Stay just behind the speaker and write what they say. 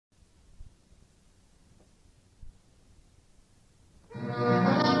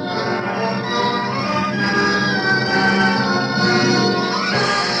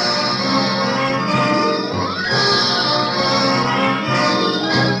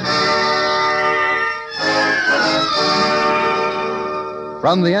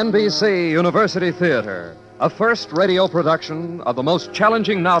From the NBC University Theater, a first radio production of the most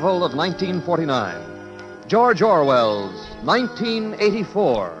challenging novel of 1949, George Orwell's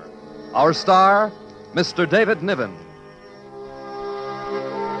 1984. Our star, Mr. David Niven.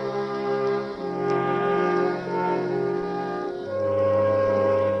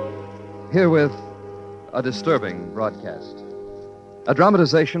 Herewith, a disturbing broadcast. A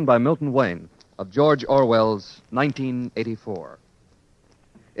dramatization by Milton Wayne of George Orwell's 1984.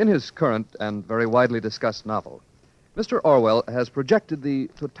 In his current and very widely discussed novel, Mr. Orwell has projected the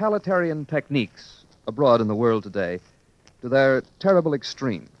totalitarian techniques abroad in the world today to their terrible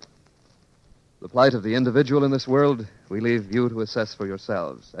extreme. The plight of the individual in this world we leave you to assess for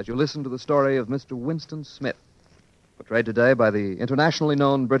yourselves as you listen to the story of Mr. Winston Smith, portrayed today by the internationally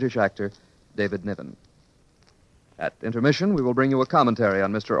known British actor David Niven. At intermission, we will bring you a commentary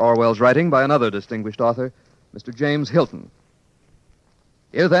on Mr. Orwell's writing by another distinguished author, Mr. James Hilton.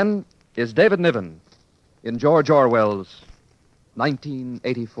 Here, then, is David Niven in George Orwell's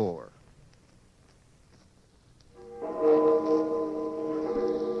 1984.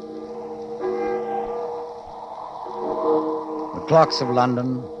 The clocks of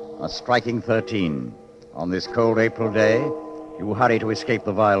London are striking 13. On this cold April day, you hurry to escape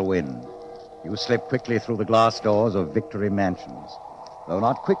the vile wind. You slip quickly through the glass doors of Victory Mansions, though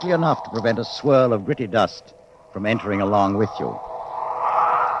not quickly enough to prevent a swirl of gritty dust from entering along with you.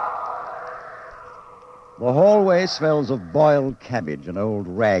 The hallway smells of boiled cabbage and old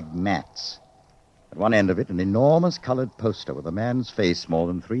rag mats. At one end of it, an enormous colored poster with a man's face more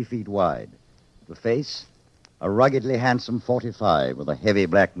than 3 feet wide. The face, a ruggedly handsome 45 with a heavy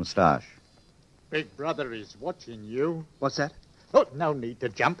black mustache. Big Brother is watching you. What's that? Oh, no need to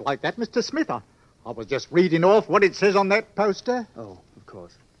jump like that, Mr. Smith. I was just reading off what it says on that poster. Oh, of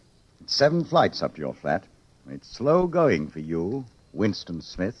course. It's 7 flights up to your flat. It's slow going for you, Winston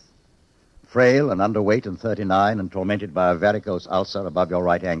Smith. Frail and underweight and 39 and tormented by a varicose ulcer above your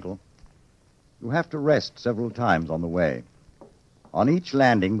right ankle. You have to rest several times on the way. On each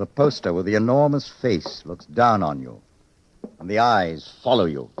landing, the poster with the enormous face looks down on you, and the eyes follow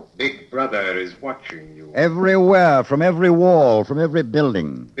you. Big Brother is watching you. Everywhere, from every wall, from every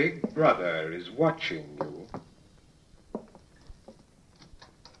building. Big Brother is watching you.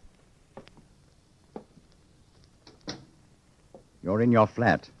 You're in your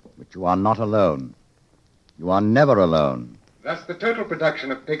flat, but you are not alone. You are never alone. Thus, the total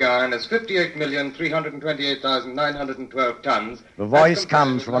production of pig iron is 58,328,912 tons. The voice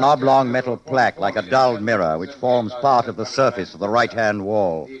comes from an oblong metal plaque like a dulled mirror which forms part of the surface of the right-hand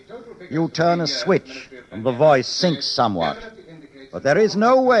wall. You turn a switch, and the voice sinks somewhat. But there is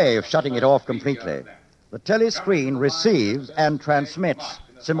no way of shutting it off completely. The telescreen receives and transmits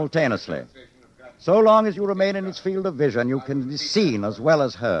simultaneously. So long as you remain in its field of vision, you can be seen as well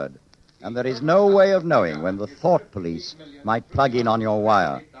as heard. And there is no way of knowing when the thought police might plug in on your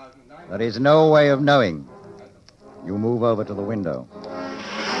wire. There is no way of knowing. You move over to the window.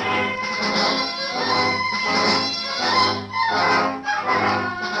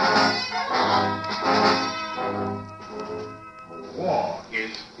 War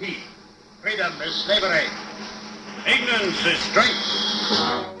is peace. Freedom is slavery. Ignorance is strength.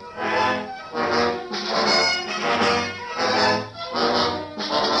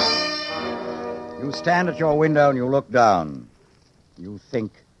 You stand at your window and you look down. You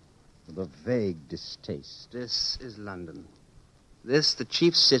think with a vague distaste. This is London. This, the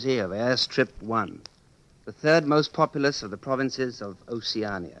chief city of Airstrip 1. The third most populous of the provinces of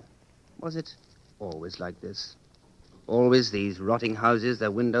Oceania. Was it always like this? Always these rotting houses,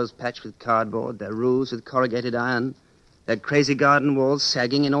 their windows patched with cardboard, their roofs with corrugated iron, their crazy garden walls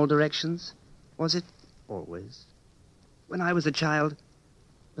sagging in all directions? Was it always? When I was a child...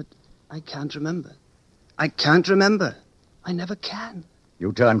 But I can't remember. I can't remember. I never can.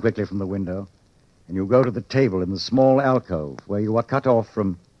 You turn quickly from the window, and you go to the table in the small alcove where you are cut off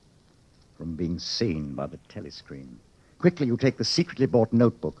from being seen by the telescreen. Quickly you take the secretly bought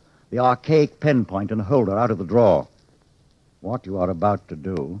notebook, the archaic pen point and holder out of the drawer. What you are about to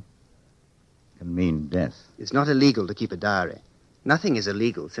do can mean death. It's not illegal to keep a diary. Nothing is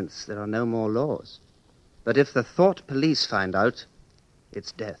illegal since there are no more laws. But if the thought police find out,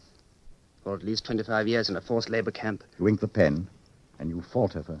 it's death. Or at least 25 years in a forced labor camp. You ink the pen, and you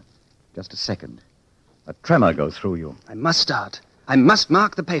falter for just a second. A tremor goes through you. I must start. I must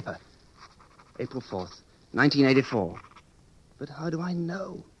mark the paper. April 4th, 1984. But how do I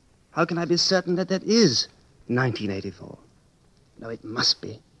know? How can I be certain that that is 1984? No, it must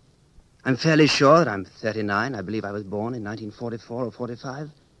be. I'm fairly sure that I'm 39. I believe I was born in 1944 or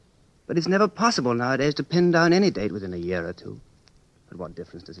 45. But it's never possible nowadays to pin down any date within a year or two. But what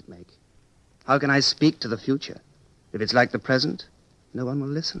difference does it make? How can I speak to the future? If it's like the present, no one will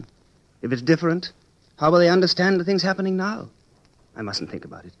listen. If it's different, how will they understand the things happening now? I mustn't think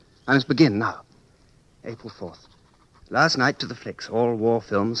about it. I must begin now. April 4th. Last night to the flicks, all war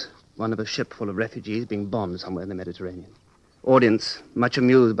films. One of a ship full of refugees being bombed somewhere in the Mediterranean. Audience much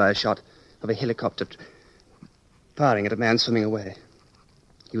amused by a shot of a helicopter firing at a man swimming away.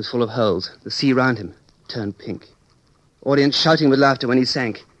 He was full of holes. The sea round him turned pink. Audience shouting with laughter when he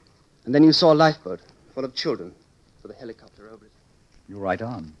sank. And then you saw a lifeboat full of children with a helicopter over it. You write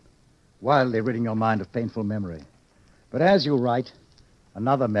on, wildly ridding your mind of painful memory. But as you write,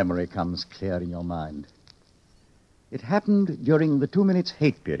 another memory comes clear in your mind. It happened during the 2 minutes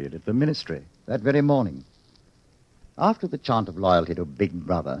hate period at the ministry that very morning. After the chant of loyalty to Big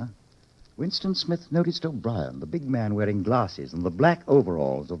Brother, Winston Smith noticed O'Brien, the big man wearing glasses and the black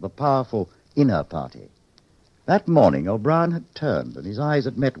overalls of the powerful inner party. That morning, O'Brien had turned, and his eyes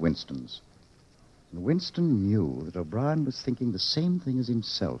had met Winston's. And Winston knew that O'Brien was thinking the same thing as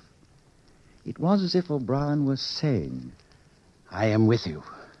himself. It was as if O'Brien was saying, I am with you.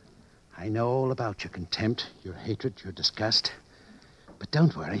 I know all about your contempt, your hatred, your disgust. But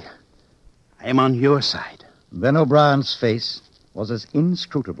don't worry. I am on your side. Then O'Brien's face was as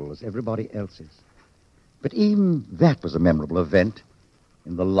inscrutable as everybody else's. But even that was a memorable event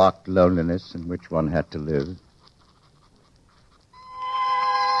in the locked loneliness in which one had to live.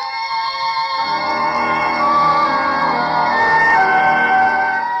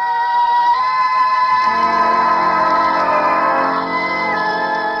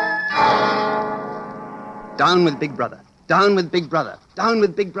 Down with Big Brother. Down with Big Brother. Down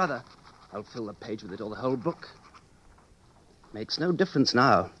with Big Brother. I'll fill the page with it or the whole book. Makes no difference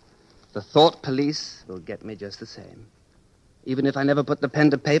now. The thought police will get me just the same. Even if I never put the pen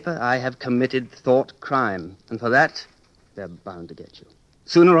to paper, I have committed thought crime. And for that, they're bound to get you.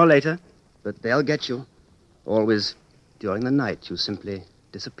 Sooner or later, but they'll get you. Always during the night, you simply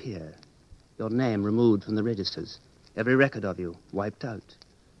disappear. Your name removed from the registers. Every record of you wiped out.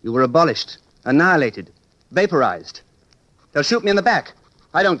 You were abolished, annihilated, vaporized. They'll shoot me in the back.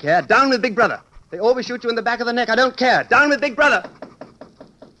 I don't care. Down with Big Brother. They always shoot you in the back of the neck. I don't care. Down with Big Brother.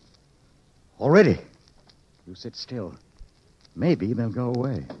 Already? You sit still. Maybe they'll go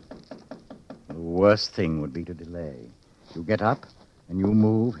away. The worst thing would be to delay. You get up, and you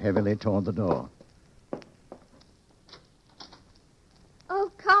move heavily toward the door. Oh,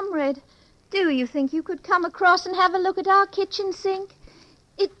 comrade, do you think you could come across and have a look at our kitchen sink?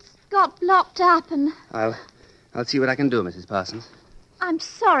 It's got blocked up and... I'll see what I can do, Mrs. Parsons. I'm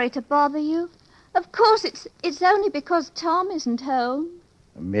sorry to bother you. Of course, it's only because Tom isn't home.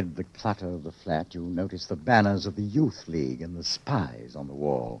 Amid the clutter of the flat, you notice the banners of the Youth League and the Spies on the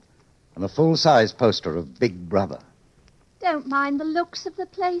wall, and a full-size poster of Big Brother. Don't mind the looks of the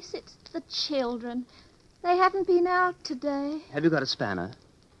place. It's the children. They haven't been out today. Have you got a spanner?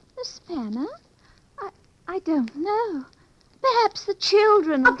 A spanner? I don't know. Perhaps the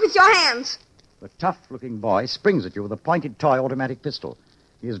children... Up with your hands! The tough-looking boy springs at you with a pointed toy automatic pistol.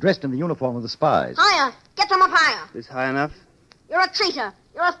 He is dressed in the uniform of the Spies. Higher! Get them up higher! Is high enough? You're a traitor!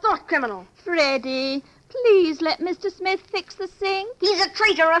 You're a thought criminal! Freddie, please let Mr. Smith fix the sink. He's a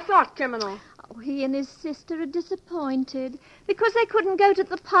traitor, a thought criminal! Oh, he and his sister are disappointed because they couldn't go to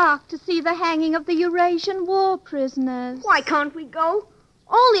the park to see the hanging of the Eurasian war prisoners. Why can't we go?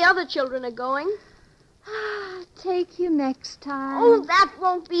 All the other children are going. Take you next time. Oh, that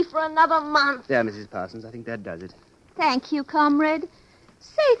won't be for another month. There, Mrs. Parsons. I think that does it. Thank you, comrade.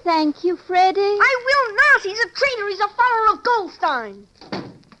 Say thank you, Freddie. I will not. He's a traitor. He's a follower of Goldstein.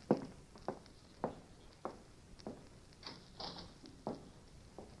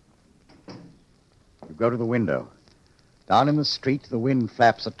 You go to the window. Down in the street, the wind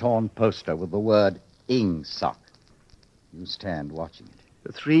flaps a torn poster with the word Ingsoc. You stand watching it.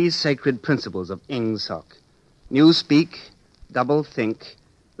 The three sacred principles of Ingsoc. New speak, double think,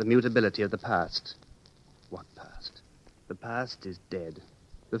 the mutability of the past. What past? The past is dead.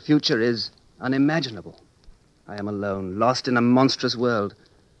 The future is unimaginable. I am alone, lost in a monstrous world.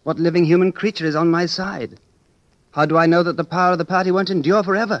 What living human creature is on my side? How do I know that the power of the party won't endure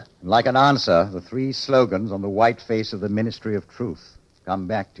forever? Like an answer, the three slogans on the white face of the Ministry of Truth come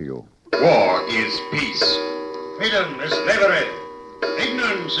back to you. War is peace. Freedom is slavery.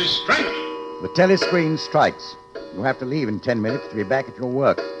 Ignorance is strength. The telescreen strikes. You have to leave in 10 minutes to be back at your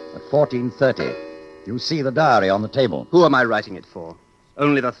work at 14:30. You see the diary on the table. Who am I writing it for?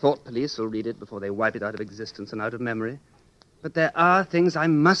 Only the thought police will read it before they wipe it out of existence and out of memory. But there are things I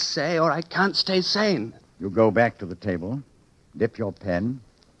must say or I can't stay sane. You go back to the table, dip your pen,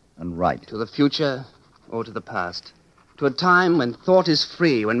 and write. To the future or to the past. To a time when thought is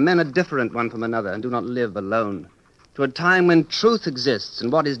free, when men are different one from another and do not live alone. To a time when truth exists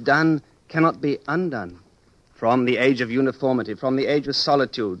and what is done cannot be undone. From the age of uniformity, from the age of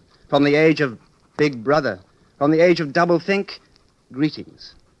solitude, from the age of Big Brother, from the age of doublethink,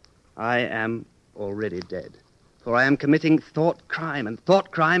 greetings. I am already dead, for I am committing thought crime, and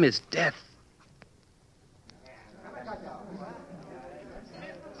thought crime is death.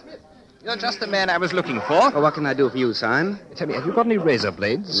 You're just the man I was looking for. Well, what can I do for you, Simon? Tell me, have you got any razor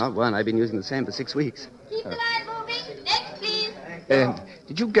blades? Not one. I've been using the same for 6 weeks. Keep the line moving. Next, please.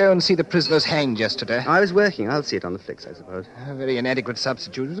 Did you go and see the prisoners hanged yesterday? I was working. I'll see it on the flicks, I suppose. A very inadequate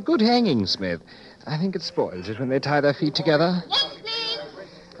substitute. It was a good hanging, Smith. I think it spoils it when they tie their feet together. Next, please.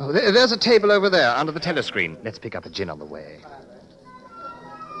 Oh, there's a table over there, under the telescreen. Let's pick up a gin on the way.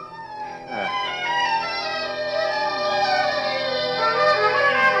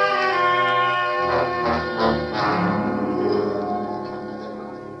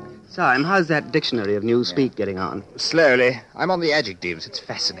 Simon, how's that dictionary of Newspeak getting on? Slowly. I'm on the adjectives. It's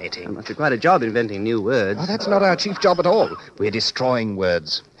fascinating. It must be quite a job inventing new words. Oh, that's not our chief job at all. We're destroying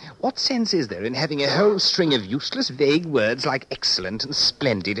words. What sense is there in having a whole string of useless, vague words like excellent and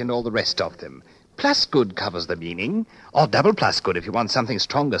splendid and all the rest of them? Plus good covers the meaning, or double plus good if you want something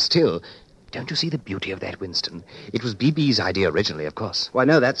stronger still. Don't you see the beauty of that, Winston? It was BB's idea originally, of course. Well, I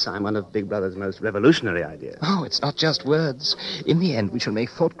know that's, Simon, one of Big Brother's most revolutionary ideas. Oh, it's not just words. In the end, we shall make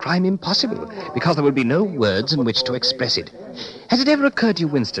thought crime impossible, because there will be no words in which to express it. Has it ever occurred to you,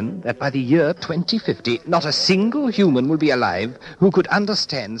 Winston, that by the year 2050, not a single human will be alive who could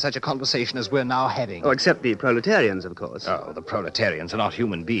understand such a conversation as we're now having? Oh, except the proletarians, of course. Oh, the proletarians are not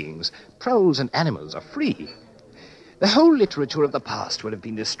human beings. Proles and animals are free. The whole literature of the past will have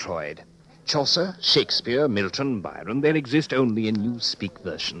been destroyed. Chaucer, Shakespeare, Milton, Byron, they'll exist only in Newspeak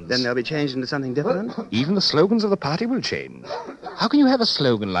versions. Then they'll be changed into something different? Even the slogans of the party will change. How can you have a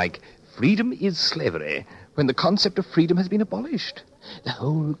slogan like, freedom is slavery, when the concept of freedom has been abolished? The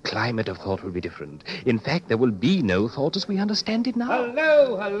whole climate of thought will be different. In fact, there will be no thought as we understand it now.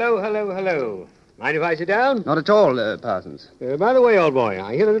 Hello. Mind if I sit down? Not at all, Parsons. By the way, old boy,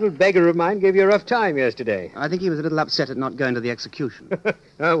 I hear a little beggar of mine gave you a rough time yesterday. I think he was a little upset at not going to the execution.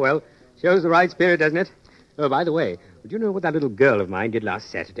 Oh, well, shows the right spirit, doesn't it? Oh, by the way, would you know what that little girl of mine did last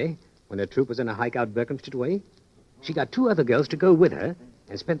Saturday when her troop was on a hike out Berkhamsted way? She got 2 other girls to go with her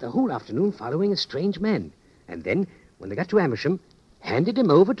and spent the whole afternoon following a strange man. And then, when they got to Amersham, handed him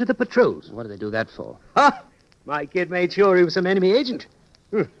over to the patrols. What did they do that for? Ha! My kid made sure he was some enemy agent.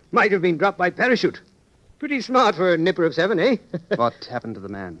 Might have been dropped by parachute. Pretty smart for a nipper of 7, eh? What happened to the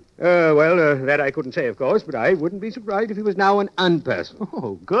man? That I couldn't say, of course, but I wouldn't be surprised if he was now an unperson.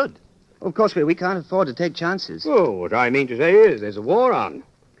 Oh, good. Of course, we can't afford to take chances. Oh, what I mean to say is there's a war on.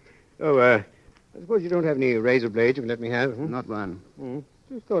 I suppose you don't have any razor blades you can let me have? Not one.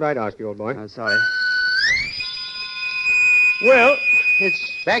 Just thought I'd ask you, old boy. Oh, sorry. Well,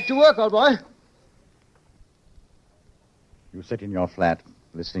 it's back to work, old boy. You sit in your flat,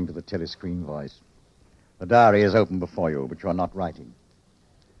 listening to the telescreen voice. The diary is open before you, but you're not writing.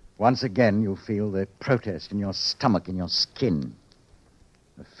 Once again, you feel the protest in your stomach, in your skin.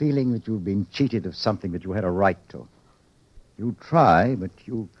 The feeling that you've been cheated of something that you had a right to. You try, but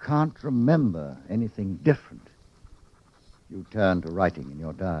you can't remember anything different. You turn to writing in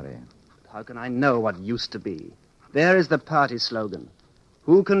your diary. How can I know what used to be? There is the party slogan.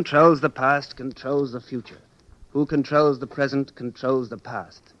 Who controls the past controls the future. Who controls the present controls the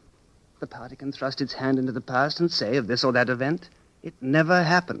past. The party can thrust its hand into the past and say of this or that event, it never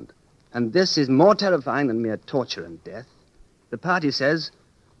happened. And this is more terrifying than mere torture and death. The party says,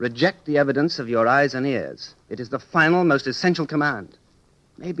 reject the evidence of your eyes and ears. It is the final, most essential command.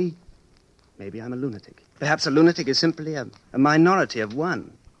 Maybe I'm a lunatic. Perhaps a lunatic is simply a minority of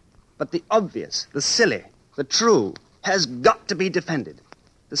one. But the obvious, the silly, the true, has got to be defended.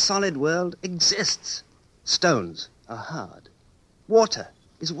 The solid world exists. Stones are hard. Water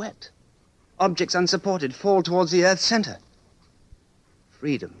is wet. Objects unsupported fall towards the earth's center.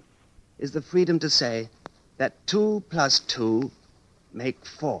 Freedom is the freedom to say that 2 + 2 make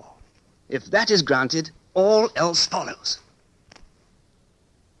 4. If that is granted, all else follows.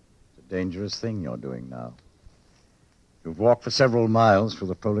 It's a dangerous thing you're doing now. You've walked for several miles through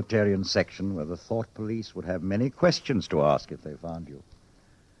the proletarian section where the thought police would have many questions to ask if they found you.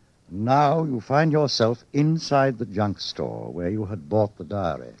 Now you find yourself inside the junk store where you had bought the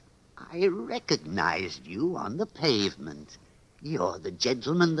diary. I recognized you on the pavement. You're the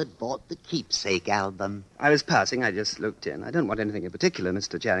gentleman that bought the keepsake album. I was passing. I just looked in. I don't want anything in particular,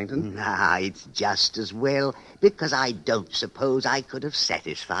 Mr. Charrington. Nah, it's just as well, because I don't suppose I could have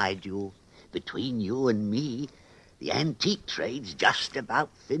satisfied you. Between you and me, The antique trade's just about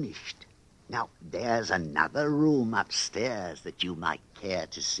finished. Now, there's another room upstairs that you might care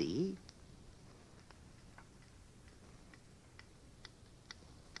to see.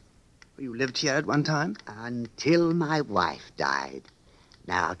 You lived here at one time? Until my wife died.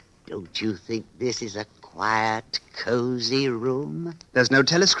 Now, don't you think this is a quiet, cozy room? There's no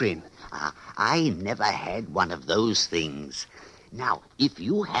telescreen. I never had one of those things. Now, if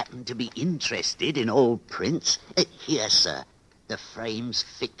you happen to be interested in old prints, here, sir. The frame's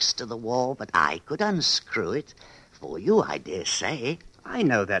fixed to the wall, but I could unscrew it. For you, I dare say. I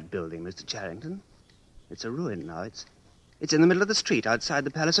know that building, Mr. Charrington. It's a ruin now. It's in the middle of the street outside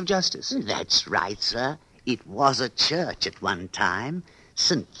the Palace of Justice. That's right, sir. It was a church at one time.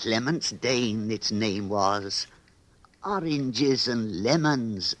 St. Clement's Dane, its name was. Oranges and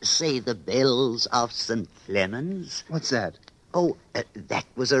lemons, say the bells of St. Clement's. What's that? Oh, that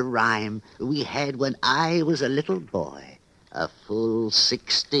was a rhyme we had when I was a little boy, a full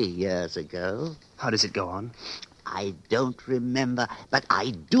 60 years ago. How does it go on? I don't remember, but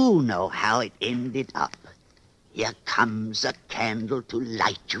I do know how it ended up. Here comes a candle to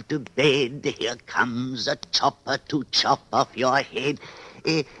light you to bed. Here comes a chopper to chop off your head.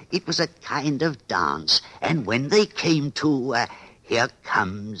 It was a kind of dance, and when they came to... here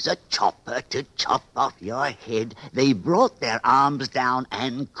comes a chopper to chop off your head, they brought their arms down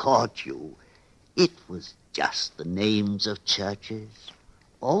and caught you. It was just the names of churches.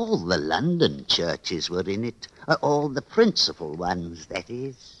 All the London churches were in it. All the principal ones, that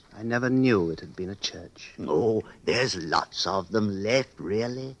is. I never knew it had been a church. Oh, there's lots of them left,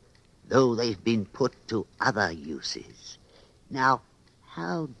 really, though they've been put to other uses. Now,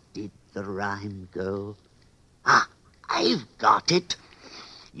 how did the rhyme go? I've got it.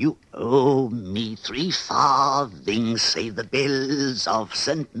 You owe me 3 farthings, say the bells of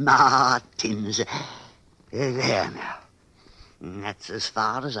St. Martin's. There now. That's as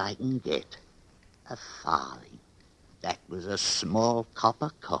far as I can get. A farthing. That was a small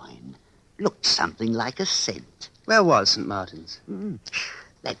copper coin. Looked something like a cent. Where was St. Martin's?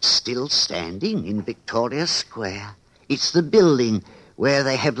 That's still standing in Victoria Square. It's the building where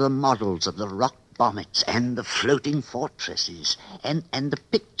they have the models of the rock bonnets and the floating fortresses and the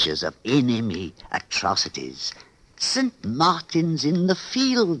pictures of enemy atrocities. St. Martin's in the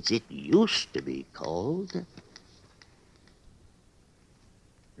Fields, it used to be called.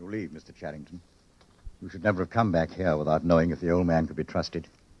 You leave, Mr. Charrington. You should never have come back here without knowing if the old man could be trusted.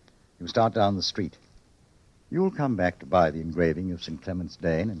 You start down the street. You'll come back to buy the engraving of St. Clement's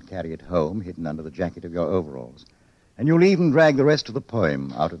Dane and carry it home hidden under the jacket of your overalls. And you'll even drag the rest of the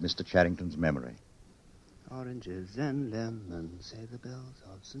poem out of Mr. Charrington's memory. Oranges and lemons, say the bells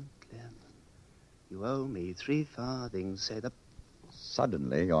of St. Clement. You owe me 3 farthings, say the...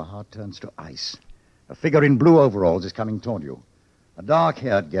 Suddenly, your heart turns to ice. A figure in blue overalls is coming toward you. A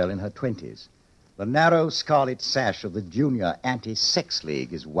dark-haired girl in her 20s. The narrow scarlet sash of the Junior Anti-Sex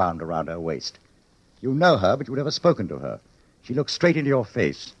League is wound around her waist. You know her, but you've never spoken to her. She looks straight into your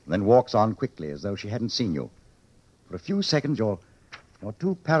face, and then walks on quickly as though she hadn't seen you. For a few seconds, you're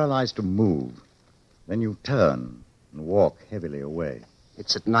too paralyzed to move. Then you turn and walk heavily away.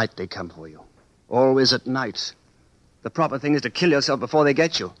 It's at night they come for you. Always at night. The proper thing is to kill yourself before they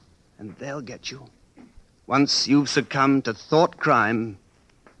get you. And they'll get you. Once you've succumbed to thought crime,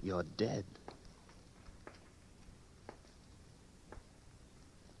 you're dead.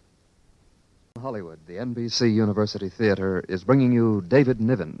 Hollywood, the NBC University Theater is bringing you David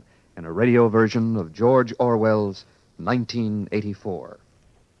Niven in a radio version of George Orwell's 1984.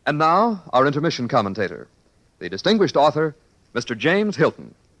 And now, our intermission commentator, the distinguished author, Mr. James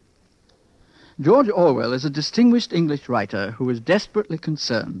Hilton. George Orwell is a distinguished English writer who is desperately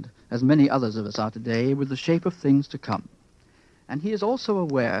concerned, as many others of us are today, with the shape of things to come. And he is also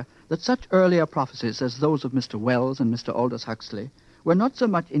aware that such earlier prophecies as those of Mr. Wells and Mr. Aldous Huxley were not so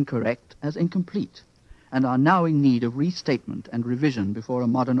much incorrect as incomplete, and are now in need of restatement and revision before a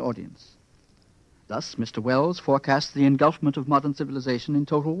modern audience. Thus, Mr. Wells forecasts the engulfment of modern civilization in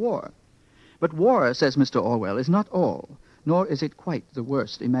total war. But war, says Mr. Orwell, is not all, nor is it quite the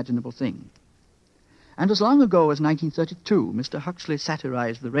worst imaginable thing. And as long ago as 1932, Mr. Huxley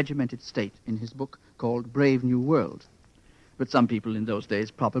satirized the regimented state in his book called Brave New World. But some people in those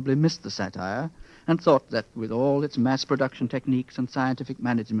days probably missed the satire and thought that with all its mass production techniques and scientific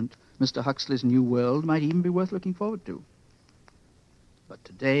management, Mr. Huxley's New World might even be worth looking forward to. But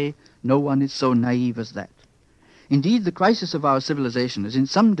today, no one is so naive as that. Indeed, the crisis of our civilization is in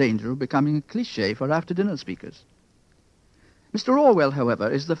some danger of becoming a cliché for after-dinner speakers. Mr. Orwell, however,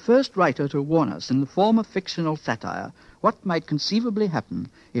 is the first writer to warn us in the form of fictional satire what might conceivably happen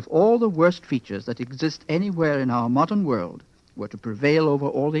if all the worst features that exist anywhere in our modern world were to prevail over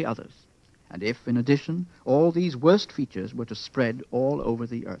all the others, and if, in addition, all these worst features were to spread all over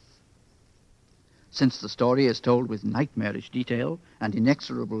the earth. Since the story is told with nightmarish detail and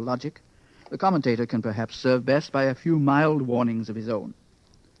inexorable logic, the commentator can perhaps serve best by a few mild warnings of his own.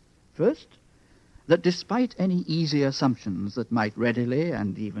 First, that despite any easy assumptions that might readily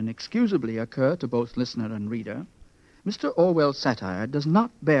and even excusably occur to both listener and reader, Mr. Orwell's satire does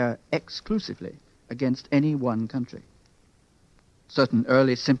not bear exclusively against any one country. Certain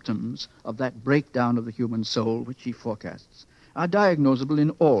early symptoms of that breakdown of the human soul which he forecasts are diagnosable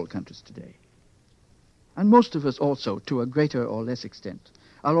in all countries today. And most of us also, to a greater or less extent,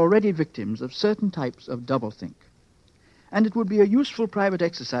 are already victims of certain types of doublethink. And it would be a useful private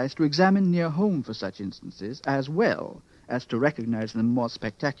exercise to examine near home for such instances as well as to recognize them more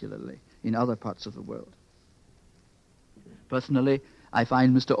spectacularly in other parts of the world. Personally, I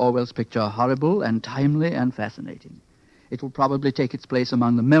find Mr. Orwell's picture horrible and timely and fascinating. It will probably take its place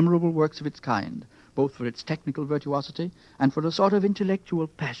among the memorable works of its kind, both for its technical virtuosity and for a sort of intellectual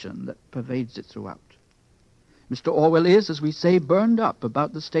passion that pervades it throughout. Mr. Orwell is, as we say, burned up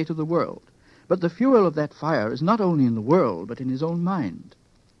about the state of the world, but the fuel of that fire is not only in the world, but in his own mind.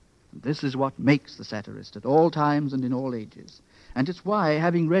 And this is what makes the satirist at all times and in all ages. And it's why,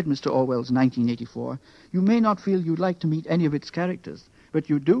 having read Mr. Orwell's 1984, you may not feel you'd like to meet any of its characters, but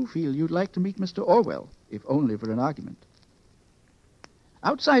you do feel you'd like to meet Mr. Orwell, if only for an argument.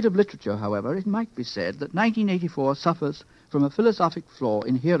 Outside of literature, however, it might be said that 1984 suffers from a philosophic flaw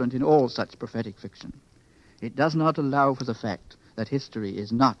inherent in all such prophetic fiction. It does not allow for the fact that history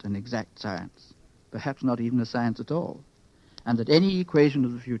is not an exact science, perhaps not even a science at all, and that any equation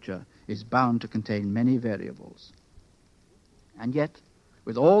of the future is bound to contain many variables. And yet,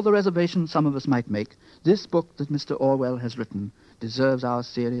 with all the reservations some of us might make, this book that Mr. Orwell has written deserves our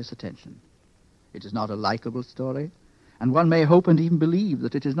serious attention. It is not a likable story, and one may hope and even believe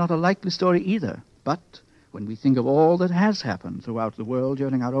that it is not a likely story either. But when we think of all that has happened throughout the world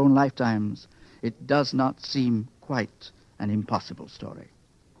during our own lifetimes, it does not seem quite an impossible story.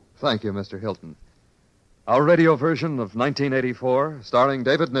 Thank you, Mr. Hilton. Our radio version of 1984, starring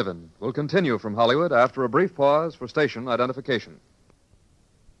David Niven, will continue from Hollywood after a brief pause for station identification.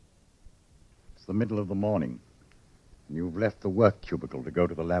 It's the middle of the morning, and you've left the work cubicle to go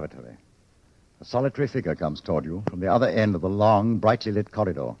to the lavatory. A solitary figure comes toward you from the other end of the long, brightly lit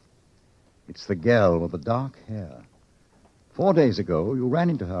corridor. It's the girl with the dark hair. 4 days ago, you ran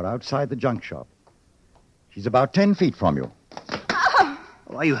into her outside the junk shop. She's about 10 feet from you. Oh,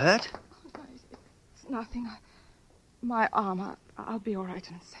 are you hurt? It's nothing. My arm. I'll be all right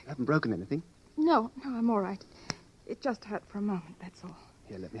in a second. You haven't broken anything? No, I'm all right. It just hurt for a moment, that's all.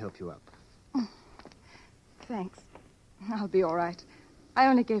 Here, let me help you up. Thanks. I'll be all right. I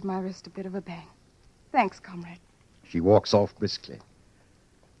only gave my wrist a bit of a bang. Thanks, comrade. She walks off briskly.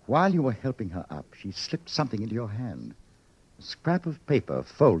 While you were helping her up, she slipped something into your hand. A scrap of paper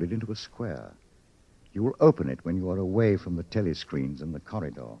folded into a square. You will open it when you are away from the telescreens in the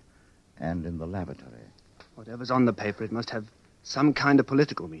corridor and in the lavatory. Whatever's on the paper, it must have some kind of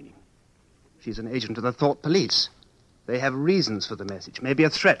political meaning. She's an agent of the thought police. They have reasons for the message. Maybe a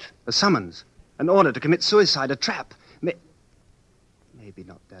threat, a summons, an order to commit suicide, a trap. Maybe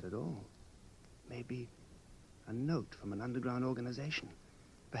not that at all. Maybe a note from an underground organization.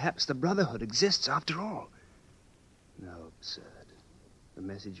 Perhaps the Brotherhood exists after all. No, absurd. The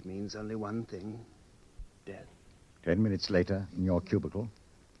message means only one thing. Death. 10 minutes later, in your cubicle,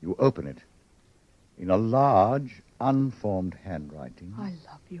 you open it. In a large, unformed handwriting. I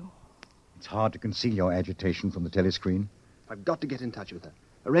love you. It's hard to conceal your agitation from the telescreen. I've got to get in touch with her.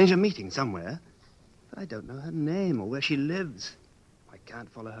 Arrange a meeting somewhere. But I don't know her name or where she lives. I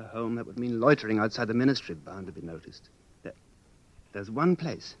can't follow her home. That would mean loitering outside the ministry, bound to be noticed. There's one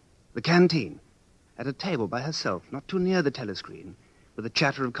place, the canteen, at a table by herself, not too near the telescreen, with a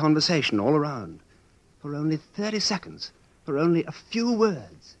chatter of conversation all around. For only 30 seconds, for only a few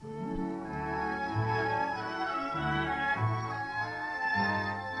words.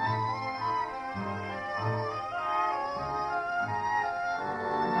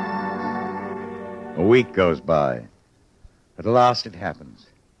 A week goes by. At last it happens.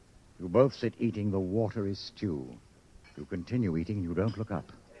 You both sit eating the watery stew. You continue eating and you don't look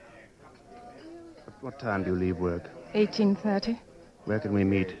up. What time do you leave work? 18:30. Where can we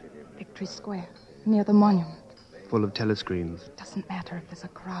meet? Victory Square, near the monument. Full of telescreens. Doesn't matter if there's a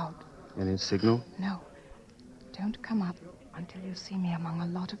crowd. Any signal? No. Don't come up until you see me among a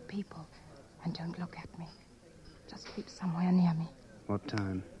lot of people. And don't look at me. Just keep somewhere near me. What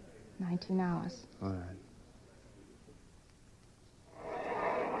time? 19 hours. All right.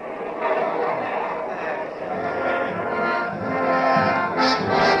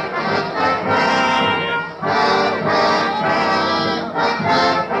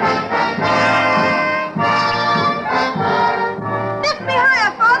 Lift me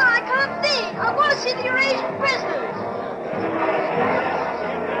higher, Father. I can't see. I want to see the Eurasian prisoners.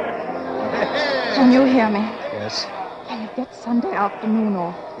 Can you hear me? Yes. Can you get Sunday afternoon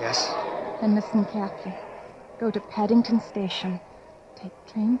off? Yes. Then listen carefully. Go to Paddington Station. Take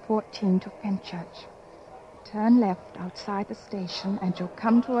train 14 to Fenchurch. Turn left outside the station and you'll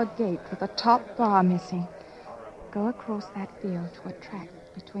come to a gate with a top bar missing. Go across that field to a track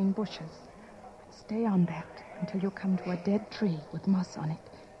between bushes. Stay on that until you come to a dead tree with moss on it.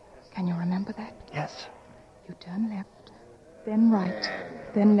 Can you remember that? Yes. You turn left, then right,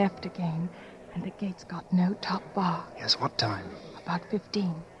 then left again, and the gate's got no top bar. Yes, what time? About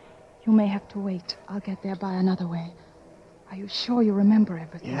 15. You may have to wait. I'll get there by another way. Are you sure you remember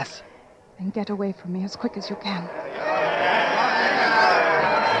everything? Yes. Then get away from me as quick as you can.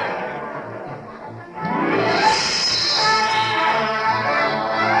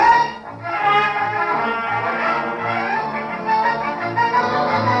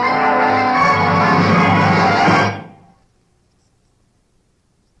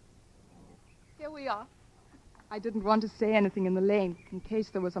 Here we are. I didn't want to say anything in the lane in case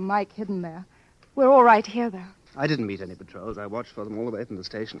there was a mic hidden there. We're all right here, though. I didn't meet any patrols. I watched for them all the way from the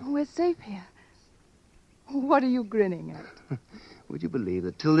station. We're safe here. What are you grinning at? Would you believe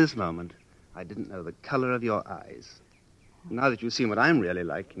that till this moment, I didn't know the color of your eyes? Now that you've seen what I'm really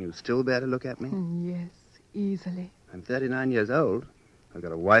like, can you still bear to look at me? Yes, easily. I'm 39 years old. I've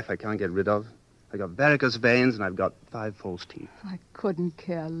got a wife I can't get rid of. I've got varicose veins, and I've got 5 false teeth. I couldn't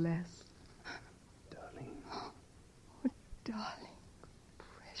care less. Darling. Oh, darling.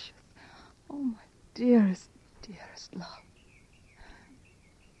 Precious. Oh, my dearest, dearest love.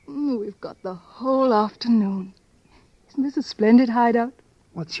 We've got the whole afternoon. Isn't this a splendid hideout?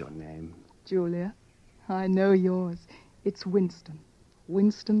 What's your name? Julia. I know yours. It's Winston.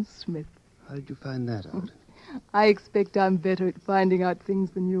 Winston Smith. How did you find that out? I expect I'm better at finding out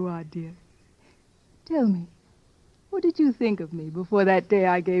things than you are, dear. Tell me, what did you think of me before that day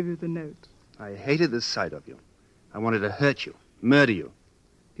I gave you the note? I hated the sight of you. I wanted to hurt you, murder you.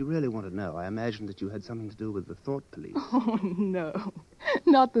 If you really want to know, I imagined that you had something to do with the thought police. Oh, no.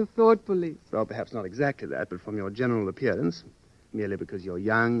 Not the thought police. Well, perhaps not exactly that, but from your general appearance, merely because you're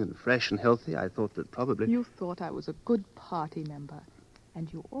young and fresh and healthy, I thought that probably... You thought I was a good party member.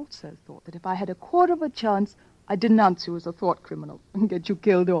 And you also thought that if I had a quarter of a chance, I'd denounce you as a thought criminal and get you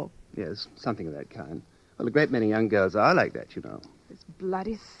killed off. Yes, something of that kind. Well, a great many young girls are like that, you know. This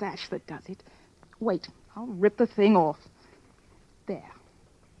bloody sash that does it. Wait, I'll rip the thing off. There.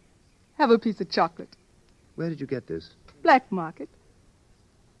 Have a piece of chocolate. Where did you get this? Black market.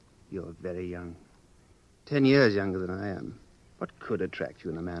 You're very young. 10 years younger than I am. What could attract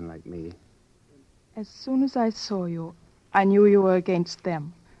you in a man like me? As soon as I saw you, I knew you were against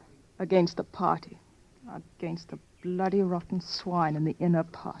them. Against the party. Against the bloody rotten swine in the inner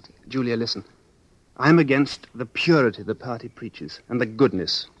party. Julia, listen. I'm against the purity the party preaches and the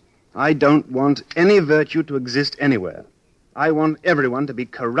goodness. I don't want any virtue to exist anywhere. I want everyone to be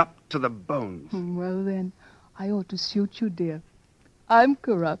corrupt to the bones. Well, then, I ought to suit you, dear. I'm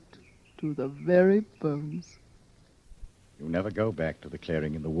corrupt to the very bones. You never go back to the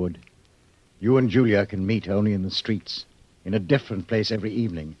clearing in the wood. You and Julia can meet only in the streets, in a different place every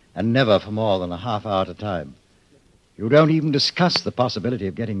evening, and never for more than a half hour at a time. You don't even discuss the possibility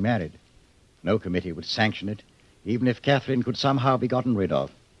of getting married. No committee would sanction it, even if Catherine could somehow be gotten rid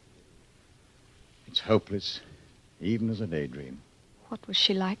of. It's hopeless, even as a daydream. What was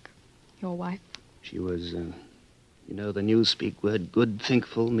she like, your wife? She was, you know the newspeak word good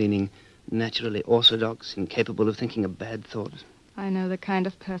thinkful, meaning naturally orthodox, incapable of thinking a bad thought. I know the kind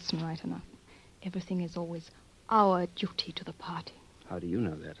of person right enough. Everything is always our duty to the party. How do you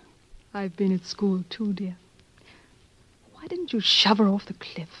know that? I've been at school too, dear. Why didn't you shove her off the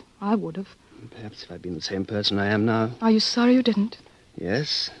cliff? I would have. Perhaps if I'd been the same person I am now. Are you sorry you didn't?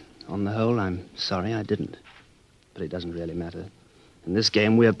 Yes. On the whole, I'm sorry I didn't. But it doesn't really matter. In this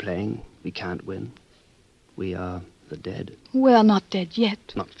game we're playing, we can't win. We are the dead. We're not dead yet.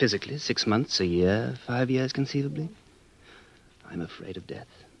 Not physically. 6 months, a year, 5 years conceivably. I'm afraid of death.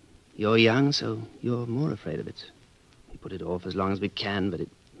 You're young, so you're more afraid of it. We put it off as long as we can, but it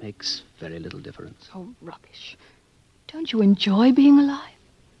makes very little difference. Oh, rubbish. Don't you enjoy being alive?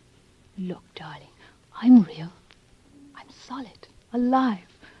 Look, darling, I'm real. I'm solid, alive.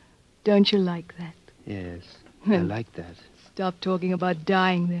 Don't you like that? Yes, I like that. Stop talking about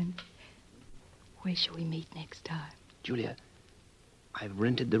dying, then. Where shall we meet next time? Julia, I've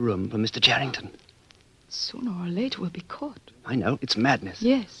rented the room for Mr. Charrington. Sooner or later we'll be caught. I know. It's madness.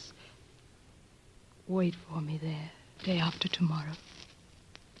 Yes. Wait for me there, day after tomorrow.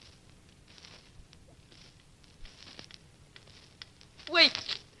 Wait.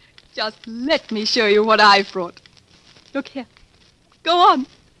 Just let me show you what I've brought. Look here. Go on,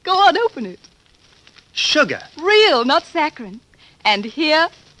 open it. Sugar. Real, not saccharine. And here,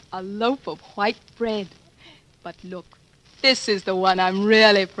 a loaf of white bread. But look, this is the one I'm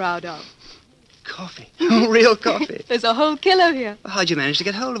really proud of. Coffee. Real coffee. There's a whole kilo here. Well, how'd you manage to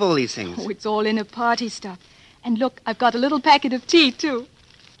get hold of all these things? Oh, it's all in a party stuff. And look, I've got a little packet of tea, too.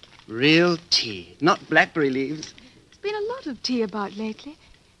 Real tea, not blackberry leaves. There's been a lot of tea about lately.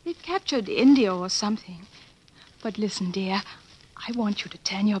 They've captured India or something. But listen, dear, I want you to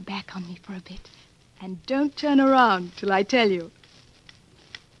turn your back on me for a bit. And don't turn around till I tell you.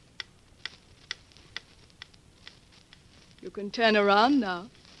 You can turn around now.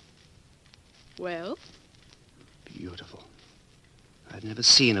 Well? Beautiful. I've never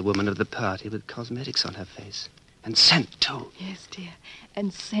seen a woman of the party with cosmetics on her face. And scent, too. Yes, dear.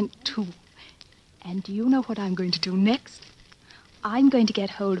 And scent, too. And do you know what I'm going to do next? I'm going to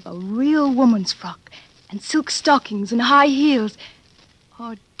get hold of a real woman's frock and silk stockings and high heels.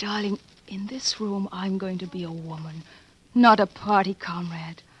 Oh, darling, in this room, I'm going to be a woman, not a party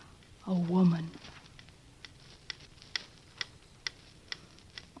comrade. A woman.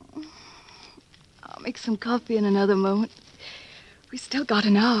 I'll make some coffee in another moment. We still got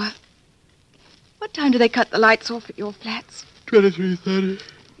an hour. What time do they cut the lights off at your flats? 23:30.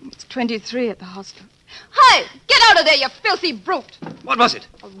 It's 23 at the hostel. Hey! Get out of there, you filthy brute! What was it?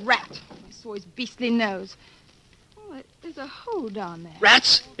 A rat. I saw his beastly nose. Oh, there's a hole down there.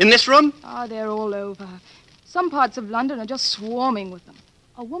 Rats? In this room? Oh, they're all over. Some parts of London are just swarming with them.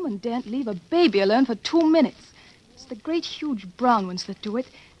 A woman daren't leave a baby alone for 2 minutes. It's the great, huge brown ones that do it,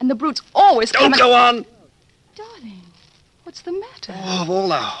 and the brutes always come. Don't go on! Darling, what's the matter? Oh, of all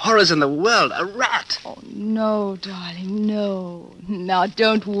the horrors in the world, a rat! Oh, no, darling, no. Now,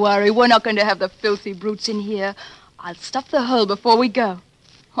 don't worry. We're not going to have the filthy brutes in here. I'll stuff the hole before we go.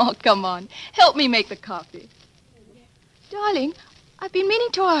 Oh, come on. Help me make the coffee. Darling, I've been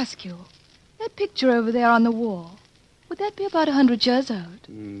meaning to ask you. That picture over there on the wall, would that be about 100 years old?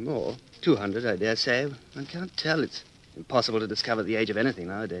 More. 200, I dare say. I can't tell. It's impossible to discover the age of anything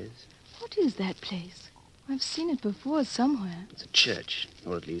nowadays. What is that place? I've seen it before somewhere. It's a church,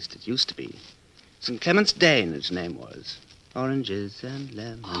 or at least it used to be. St. Clement's Dane, its name was. Oranges and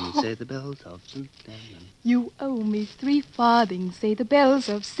lemons, say the bells of St. Clement. You owe me 3 farthings, say the bells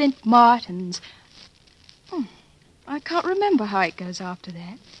of St. Martin's. I can't remember how it goes after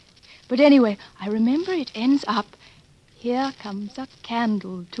that. But anyway, I remember it ends up, here comes a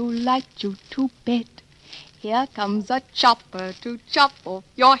candle to light you to bed. Here comes a chopper to chop off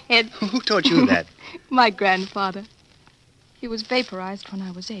your head. Who taught you that? My grandfather. He was vaporized when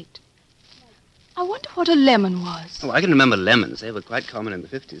I was 8. I wonder what a lemon was. Oh, I can remember lemons. They were quite common in the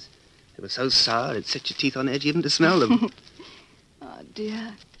 50s. They were so sour it set your teeth on edge even to smell them. Oh,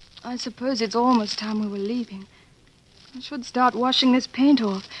 dear. I suppose it's almost time we were leaving. I should start washing this paint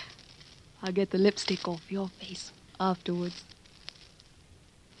off. I'll get the lipstick off your face afterwards.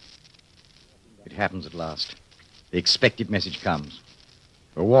 It happens at last. The expected message comes.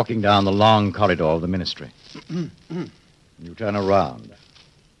 We're walking down the long corridor of the ministry. You turn around.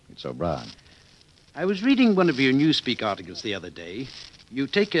 It's O'Brien. I was reading one of your Newspeak articles the other day. You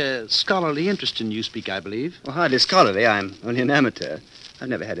take a scholarly interest in Newspeak, I believe. Well, hardly scholarly. I'm only an amateur. I've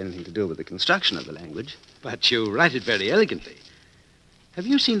never had anything to do with the construction of the language. But you write it very elegantly. Have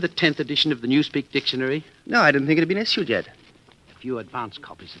you seen the 10th edition of the Newspeak Dictionary? No, I didn't think it had been issued yet. A few advance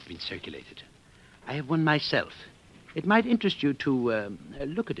copies have been circulated. I have one myself. It might interest you to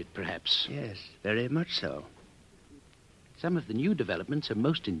look at it, perhaps. Yes, very much so. Some of the new developments are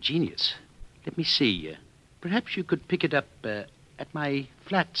most ingenious. Let me see. Perhaps you could pick it up at my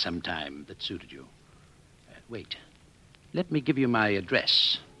flat sometime that suited you. Wait. Let me give you my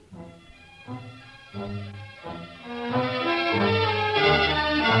address.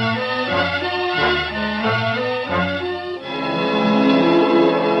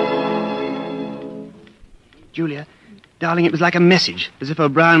 Julia, darling, it was like a message, as if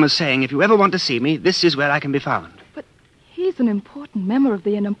O'Brien was saying, if you ever want to see me, this is where I can be found. But he's an important member of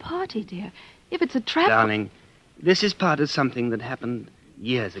the Inner Party, dear. If it's a trap... Darling, this is part of something that happened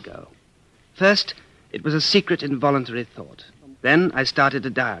years ago. First, it was a secret, involuntary thought. Then I started a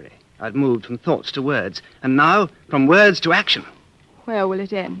diary. I'd moved from thoughts to words. And now, from words to action. Where will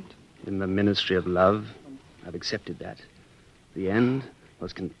it end? In the ministry of love. I've accepted that. The end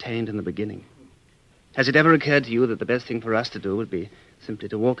was contained in the beginning. Has it ever occurred to you that the best thing for us to do would be simply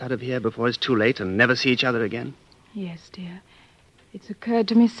to walk out of here before it's too late and never see each other again? Yes, dear. It's occurred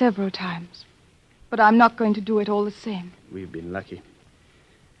to me several times. But I'm not going to do it all the same. We've been lucky.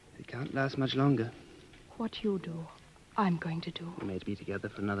 It can't last much longer. What you do, I'm going to do. We may be together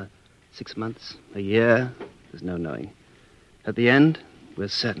for another 6 months, a year. There's no knowing. At the end, we're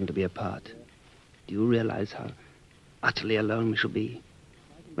certain to be apart. Do you realize how utterly alone we shall be?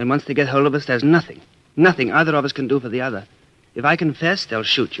 When once they get hold of us, there's nothing either of us can do for the other. If I confess, they'll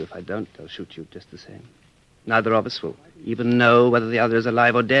shoot you. If I don't, they'll shoot you just the same. Neither of us will even know whether the other is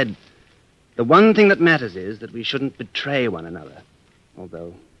alive or dead. The one thing that matters is that we shouldn't betray one another,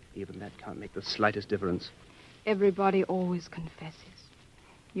 although even that can't make the slightest difference. Everybody always confesses.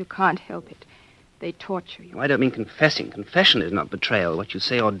 You can't help it. They torture you. I don't mean confessing. Confession is not betrayal. What you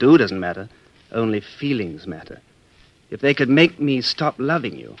say or do doesn't matter. Only feelings matter. If they could make me stop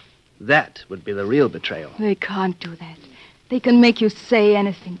loving you, that would be the real betrayal. They can't do that. They can make you say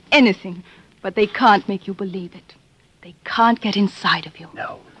anything, but they can't make you believe it. They can't get inside of you.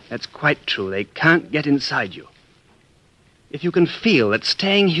 No, that's quite true. They can't get inside you. If you can feel that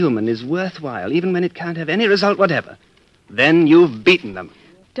staying human is worthwhile, even when it can't have any result whatever, then you've beaten them.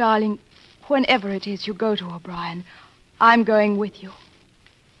 Darling, whenever it is you go to O'Brien, I'm going with you.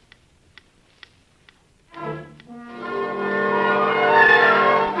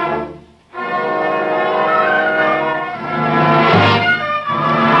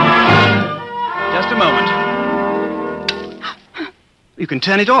 Just a moment. You can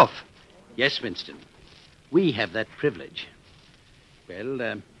turn it off. Yes, Winston. We have that privilege.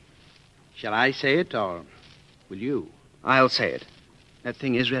 Well, shall I say it, or will you? I'll say it. That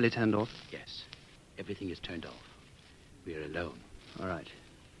thing is really turned off? Yes. Everything is turned off. We're alone. All right.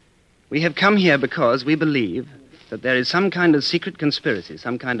 We have come here because we believe that there is some kind of secret conspiracy,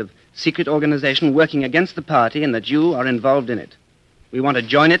 some kind of secret organization working against the party, and that you are involved in it. We want to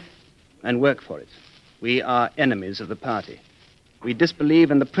join it and work for it. We are enemies of the party. We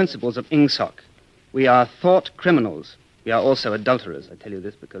disbelieve in the principles of Ingsoc. We are thought criminals. We are also adulterers. I tell you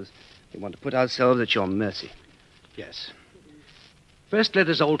this because we want to put ourselves at your mercy. Yes. First, let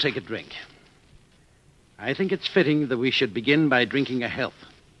us all take a drink. I think it's fitting that we should begin by drinking a health.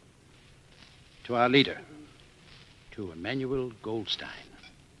 To our leader, to Emmanuel Goldstein.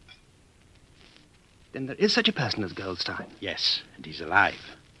 Then there is such a person as Goldstein? Yes, and he's alive.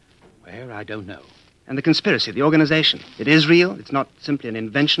 Where, I don't know. And the conspiracy, the organization, it is real? It's not simply an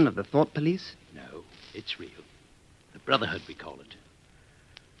invention of the thought police? No, it's real. The Brotherhood, we call it.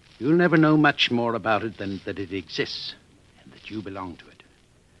 You'll never know much more about it than that it exists, and that you belong to it.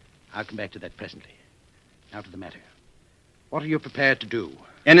 I'll come back to that presently. Now to the matter. What are you prepared to do?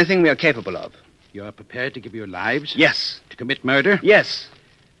 Anything we are capable of. You are prepared to give your lives? Yes. To commit murder? Yes.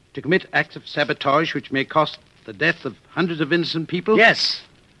 To commit acts of sabotage which may cost the death of hundreds of innocent people? Yes.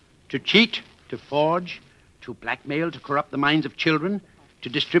 To cheat, to forge, to blackmail, to corrupt the minds of children, to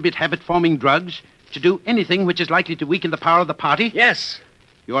distribute habit-forming drugs, to do anything which is likely to weaken the power of the party? Yes.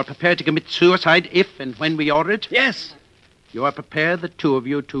 You are prepared to commit suicide if and when we order it? Yes. You are prepared, the two of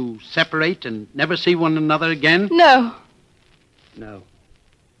you, to separate and never see one another again? No. No.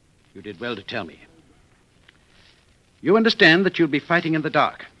 You did well to tell me. You understand that you'll be fighting in the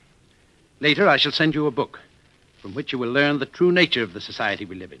dark. Later, I shall send you a book from which you will learn the true nature of the society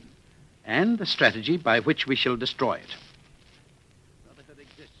we live in and the strategy by which we shall destroy it. Brotherhood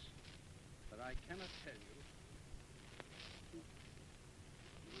exists, but I cannot tell you.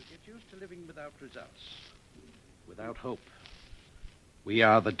 You will get used to living without results, without hope. We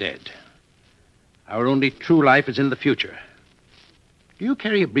are the dead. Our only true life is in the future. Do you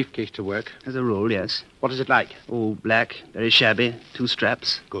carry a briefcase to work? As a rule, yes. What is it like? Oh, black, very shabby, 2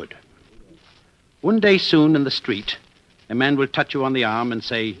 straps. Good. One day soon in the street, a man will touch you on the arm and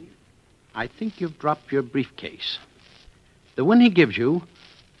say, I think you've dropped your briefcase. The one he gives you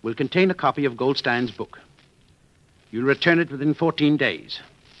will contain a copy of Goldstein's book. You'll return it within 14 days.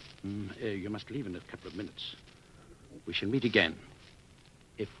 You must leave in a couple of minutes. We shall meet again,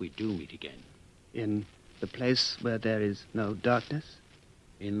 if we do meet again. In the place where there is no darkness?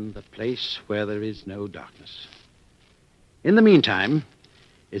 In the place where there is no darkness. In the meantime,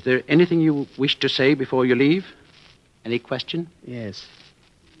 is there anything you wish to say before you leave? Any question? Yes.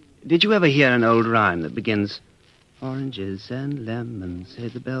 Did you ever hear an old rhyme that begins, Oranges and lemons, say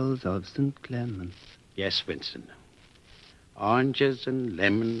the bells of St. Clements? Yes, Winston. Oranges and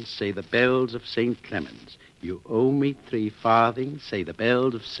lemons, say the bells of St. Clements. You owe me 3 farthings, say the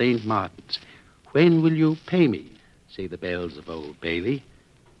bells of St. Martin's. When will you pay me, say the bells of Old Bailey?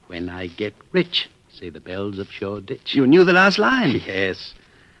 When I get rich, Say the bells of Shoreditch. You knew the last line? Yes,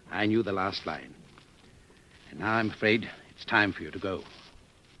 I knew the last line. And now I'm afraid it's time for you to go.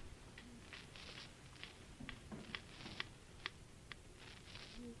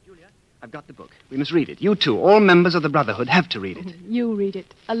 I've got the book. We must read it. You too, all members of the Brotherhood, have to read it. You read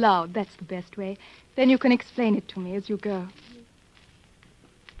it aloud. That's the best way. Then you can explain it to me as you go.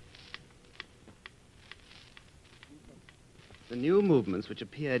 The new movements which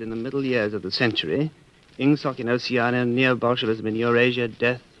appeared in the middle years of the century, Ingsoc in Oceania, Neo-Bolshevism in Eurasia,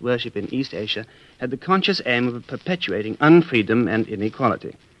 death worship in East Asia, had the conscious aim of perpetuating unfreedom and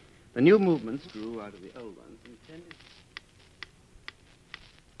inequality. The new movements grew out of the old ones, intended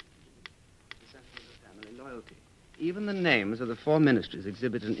family loyalty. Even the names of the four ministries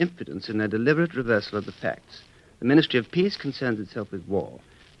exhibit an impudence in their deliberate reversal of the facts. The Ministry of Peace concerns itself with war.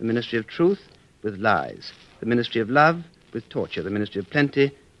 The Ministry of Truth with lies. The Ministry of Love with torture. The Ministry of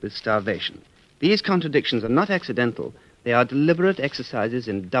Plenty with starvation. These contradictions are not accidental. They are deliberate exercises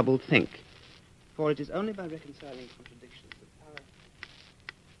in double think. For it is only by reconciling contradictions that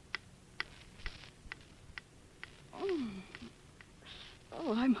power...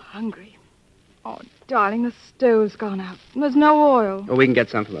 Oh, I'm hungry. Oh, darling, the stove's gone out. There's no oil. Oh, we can get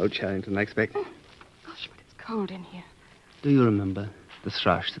some from old Charrington, I expect. Gosh, but it's cold in here. Do you remember the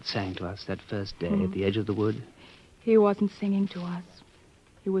thrush that sang to us that first day at the edge of the wood? He wasn't singing to us.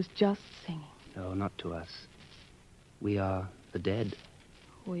 He was just singing. No, not to us. We are the dead.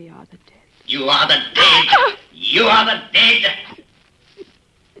 We are the dead. You are the dead. You are the dead.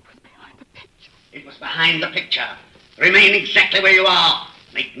 It was behind the picture. It was behind the picture. Remain exactly where you are.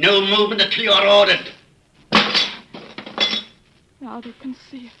 Make no movement until you are ordered. Now they can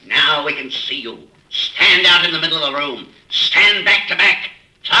see it. Now we can see you. Stand out in the middle of the room. Stand back to back.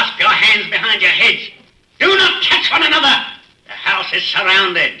 Clasp your hands behind your heads. Do not touch one another. The house is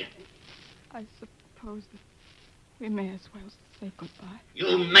surrounded. I suppose that we may as well say goodbye.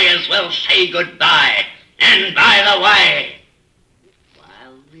 You may as well say goodbye. And by the way,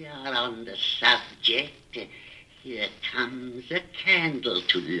 while we are on the subject, here comes a candle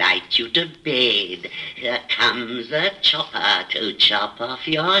to light you to bed. Here comes a chopper to chop off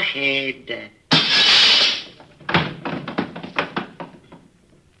your head.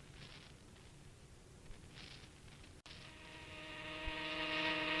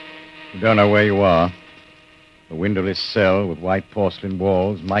 You don't know where you are. The windowless cell with white porcelain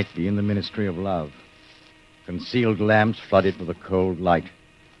walls might be in the Ministry of Love. Concealed lamps flood it with a cold light.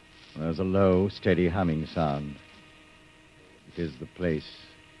 There's a low, steady humming sound. It is the place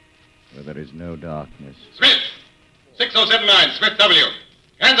where there is no darkness. Smith! 6079, Smith W.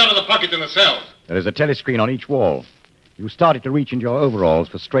 Hands out of the pockets in the cells. There is a telescreen on each wall. You started to reach into your overalls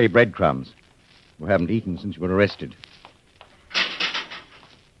for stray breadcrumbs. You haven't eaten since you were arrested.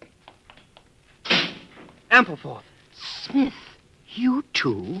 Ampleforth. Smith, you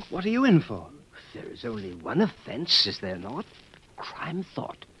too? What are you in for? There is only one offense, is there not? Crime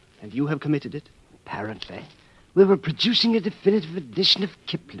thought. And you have committed it? Apparently. We were producing a definitive edition of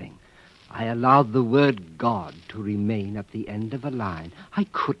Kipling. I allowed the word God to remain at the end of a line. I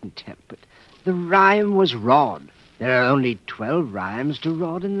couldn't help it. The rhyme was rod. There are only 12 rhymes to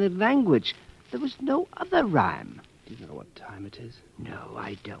rod in the language. There was no other rhyme. Do you know what time it is? No,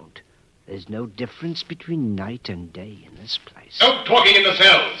 I don't. There's no difference between night and day in this place. No talking in the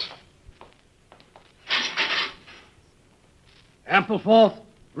cells. Ampleforth,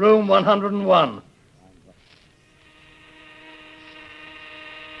 room 101.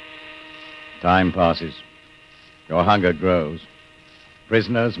 Time passes. Your hunger grows.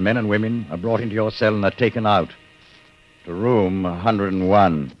 Prisoners, men and women, are brought into your cell and are taken out. To room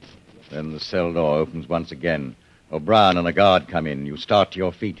 101. Then the cell door opens once again. O'Brien and a guard come in. You start to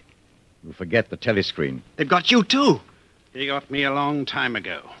your feet. You forget the telescreen. They've got you, too. He got me a long time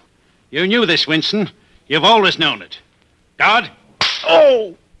ago. You knew this, Winston. You've always known it. Guard?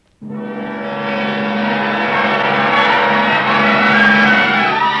 Oh!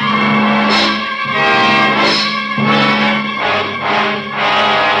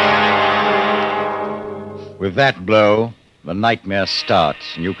 With that blow, the nightmare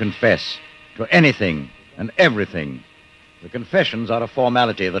starts, and you confess to anything and everything. The confessions are a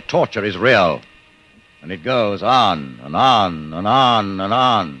formality. The torture is real. And it goes on and on and on and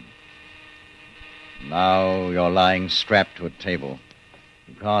on. Now you're lying strapped to a table.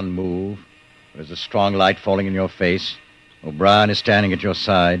 You can't move. There's a strong light falling in your face. O'Brien is standing at your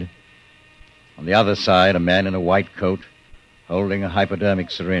side. On the other side, a man in a white coat holding a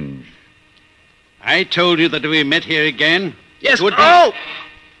hypodermic syringe. I told you that if we met here again... Yes, it would be... Oh!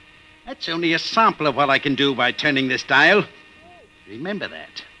 That's only a sample of what I can do by turning this dial. Remember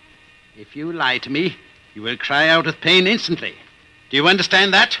that. If you lie to me, you will cry out with pain instantly. Do you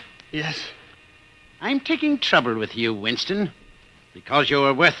understand that? Yes. I'm taking trouble with you, Winston, because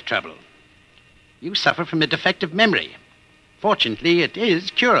you're worth trouble. You suffer from a defective memory. Fortunately, it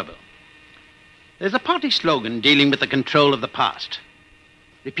is curable. There's a party slogan dealing with the control of the past.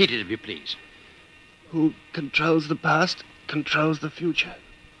 Repeat it, if you please. Who controls the past controls the future.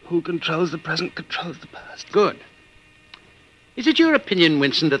 Who controls the present controls the past. Good. Is it your opinion,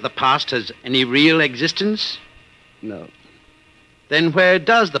 Winston, that the past has any real existence? No. Then where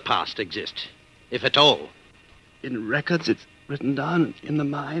does the past exist, if at all? In records, it's written down in the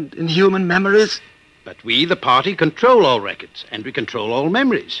mind, in human memories. But we, the party, control all records, and we control all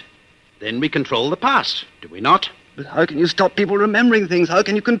memories. Then we control the past, do we not? But how can you stop people remembering things? How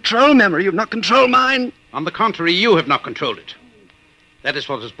can you control memory? You've not controlled mine. On the contrary, you have not controlled it. That is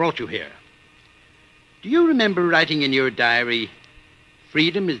what has brought you here. Do you remember writing in your diary,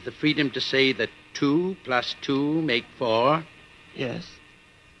 freedom is the freedom to say that 2 + 2 make 4? Yes.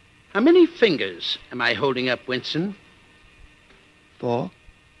 How many fingers am I holding up, Winston? 4.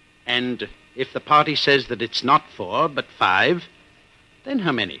 And if the party says that it's not 4, but 5, then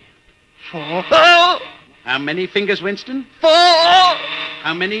how many? 4. Oh! How many fingers, Winston? 4!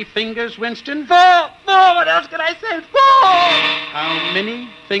 How many fingers, Winston? 4! What else can I say? 4! How many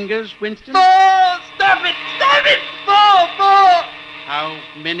fingers, Winston? 4! Stop it! Stop it! 4! How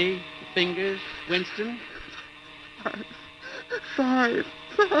many fingers, Winston? 5.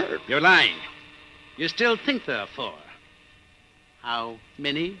 You're lying. You still think there are 4. How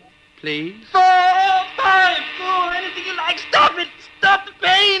many, please? 4! 5! 4! Anything you like. Stop it! Stop the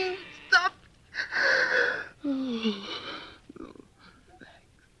pain! Stop!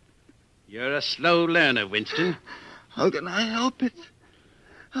 You're a slow learner, Winston. How can I help it?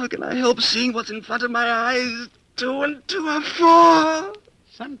 How can I help seeing what's in front of my eyes? 2 and 2 are 4.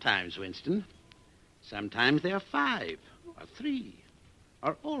 Sometimes, Winston. Sometimes they are 5 or 3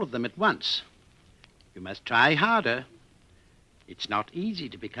 or all of them at once. You must try harder. It's not easy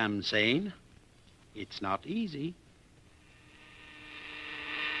to become sane. It's not easy.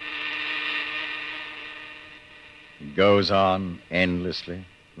 It goes on endlessly.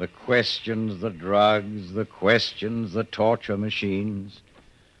 The questions, the drugs, the questions, the torture machines.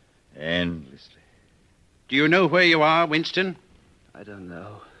 Endlessly. Do you know where you are, Winston? I don't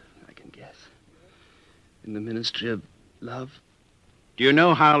know. I can guess. In the Ministry of Love. Do you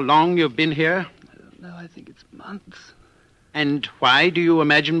know how long you've been here? I don't know. I think it's months. And why do you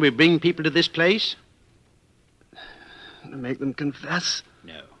imagine we bring people to this place? To make them confess.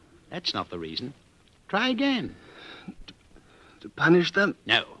 No, that's not the reason. Try again. To punish them?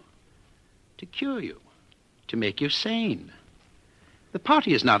 No. To cure you. To make you sane. The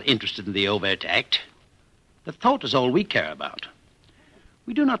party is not interested in the overt act. The thought is all we care about.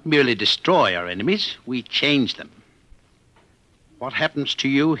 We do not merely destroy our enemies, we change them. What happens to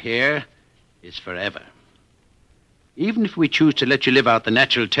you here is forever. Even if we choose to let you live out the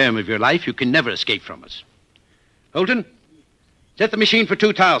natural term of your life, you can never escape from us. Holton, set the machine for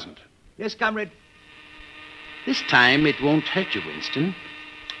 2,000. Yes, comrade. This time it won't hurt you, Winston.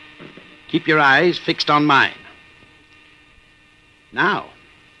 Keep your eyes fixed on mine. Now,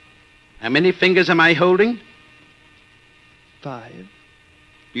 how many fingers am I holding? 5.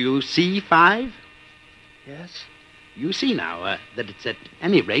 Do you see 5? Yes. You see now that it's at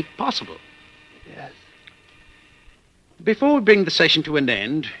any rate possible. Yes. Before we bring the session to an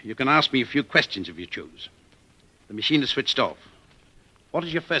end, you can ask me a few questions if you choose. The machine is switched off. What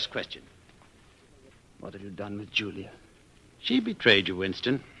is your first question? What have you done with Julia? She betrayed you,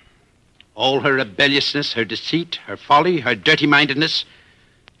 Winston. All her rebelliousness, her deceit, her folly, her dirty-mindedness,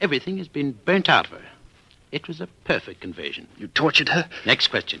 everything has been burnt out of her. It was a perfect invasion. You tortured her? Next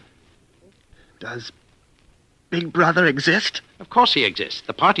question. Does Big Brother exist? Of course he exists.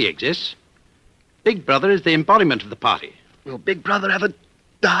 The party exists. Big Brother is the embodiment of the party. Will Big Brother ever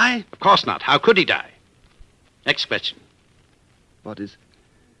die? Of course not. How could he die? Next question. What is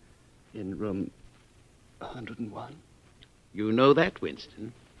in room 101? You know that,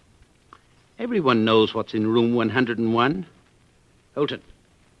 Winston. Everyone knows what's in room 101. Holton,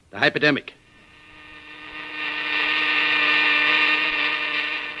 the hypodermic.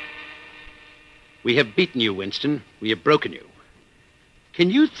 We have beaten you, Winston. We have broken you. Can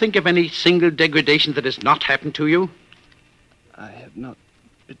you think of any single degradation that has not happened to you? I have not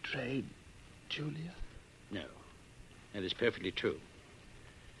betrayed Julia. No, that is perfectly true.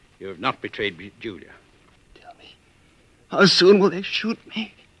 You have not betrayed Julia. Tell me, how soon will they shoot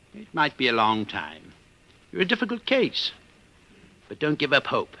me? It might be a long time. You're a difficult case. But don't give up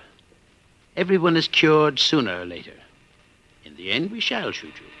hope. Everyone is cured sooner or later. In the end, we shall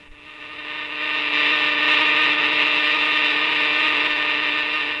shoot you.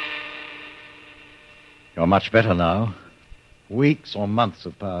 You're much better now. Weeks or months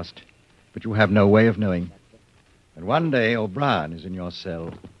have passed, but you have no way of knowing. And one day O'Brien is in your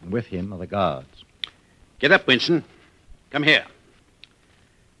cell, and with him are the guards. Get up, Winston. Come here.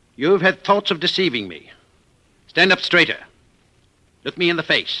 You've had thoughts of deceiving me. Stand up straighter. Look me in the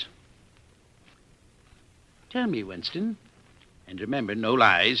face. Tell me, Winston, and remember, no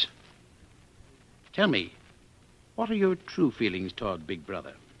lies. Tell me, what are your true feelings toward Big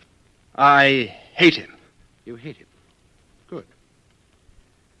Brother? I hate him. You hate him? Good.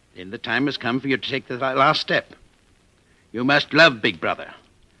 Then the time has come for you to take the last step. You must love Big Brother.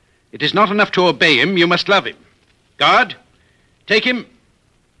 It is not enough to obey him, you must love him. Guard, take him.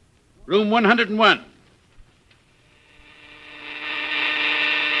 Room 101.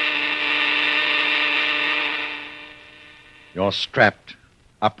 You're strapped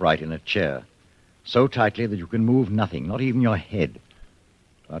upright in a chair, so tightly that you can move nothing, not even your head.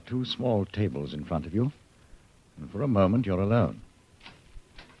 There are two small tables in front of you, and for a moment you're alone.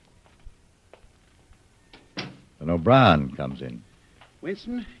 Then O'Brien comes in.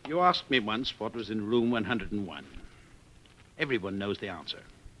 Winston, you asked me once what was in room 101. Everyone knows the answer.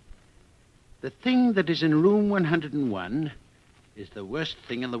 The thing that is in room 101 is the worst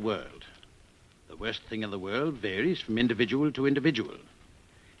thing in the world. The worst thing in the world varies from individual to individual.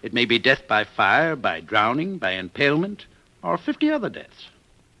 It may be death by fire, by drowning, by impalement, or 50 other deaths.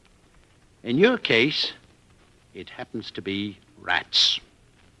 In your case, it happens to be rats.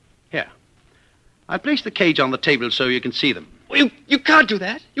 Here, I placed the cage on the table so you can see them. Well, you can't do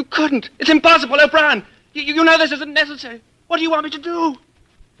that. You couldn't. It's impossible, O'Brien. You know this isn't necessary. What do you want me to do?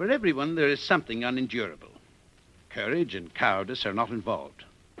 For everyone, there is something unendurable. Courage and cowardice are not involved.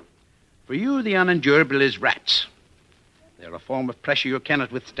 For you, the unendurable is rats. They're a form of pressure you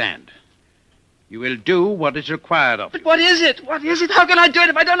cannot withstand. You will do what is required of you. But what is it? What is it? How can I do it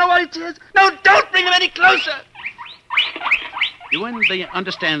if I don't know what it is? No, don't bring him any closer. You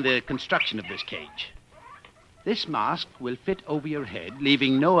understand the construction of this cage. This mask will fit over your head,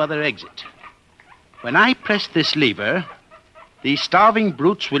 leaving no other exit. When I press this lever, these starving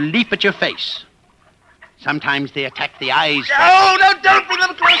brutes will leap at your face. Sometimes they attack the eyes. No, don't bring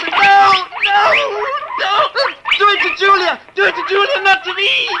them closer. No. Do it to Julia. Do it to Julia, not to me.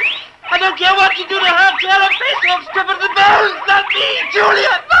 I don't care what you do to her. Tear her face off, strip her to the bones. Not me,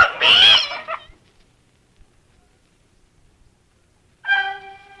 Julia, not me.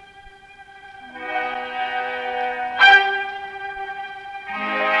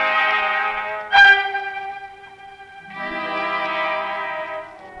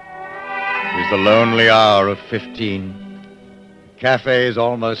 It is the lonely hour of 15. The cafe is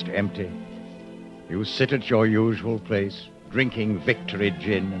almost empty. You sit at your usual place, drinking victory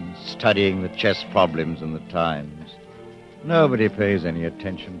gin and studying the chess problems in the Times. Nobody pays any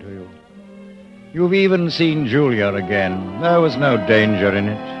attention to you. You've even seen Julia again. There was no danger in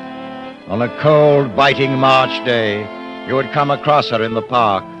it. On a cold, biting March day, you had come across her in the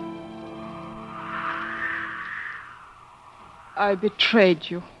park. I betrayed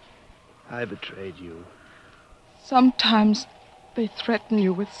you. I betrayed you. Sometimes they threaten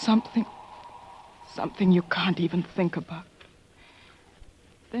you with something you can't even think about.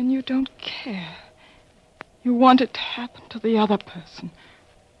 Then you don't care. You want it to happen to the other person.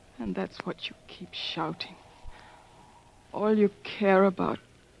 And that's what you keep shouting. All you care about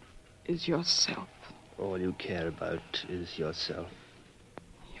is yourself. All you care about is yourself.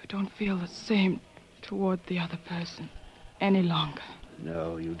 You don't feel the same toward the other person any longer.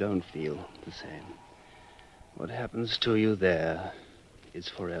 No, you don't feel the same. What happens to you there is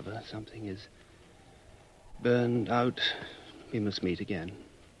forever. Something is burned out. We must meet again.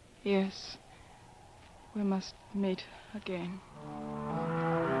 Yes, we must meet again.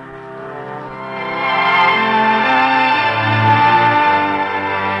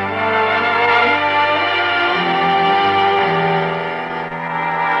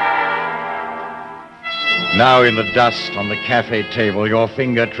 Now in the dust on the cafe table, your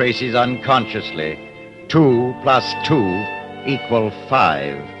finger traces unconsciously 2 + 2 =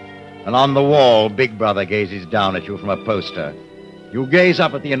 5. And on the wall, Big Brother gazes down at you from a poster. You gaze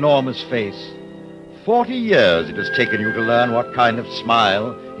up at the enormous face. 40 years it has taken you to learn what kind of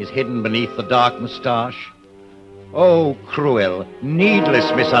smile is hidden beneath the dark moustache. Oh, cruel, needless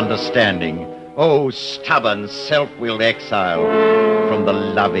misunderstanding. Oh, stubborn, self-willed exile from the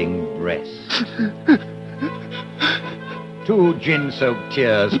loving breast. 2 gin-soaked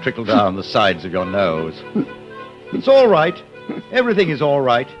tears trickle down the sides of your nose. It's all right. Everything is all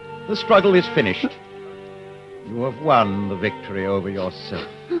right. The struggle is finished. You have won the victory over yourself.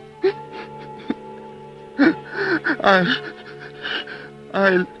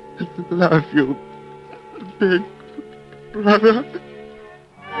 I love you. big brother.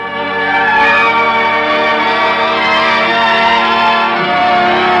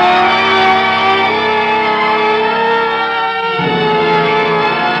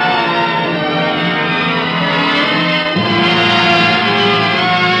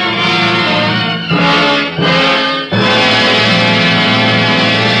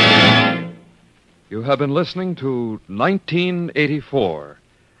 You have been listening to 1984,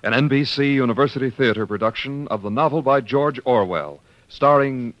 an NBC University Theater production of the novel by George Orwell,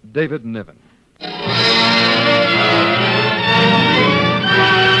 starring David Niven.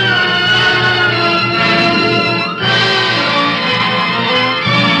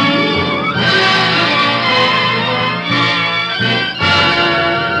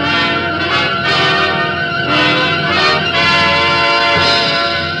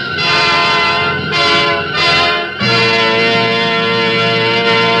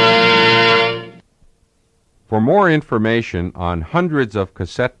 For more information on hundreds of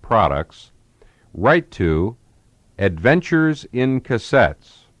cassette products, write to Adventures in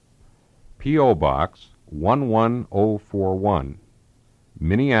Cassettes, P.O. Box 11041,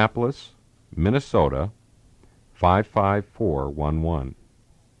 Minneapolis, Minnesota 55411.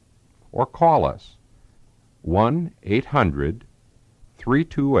 Or call us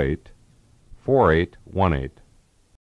 1-800-328-4818.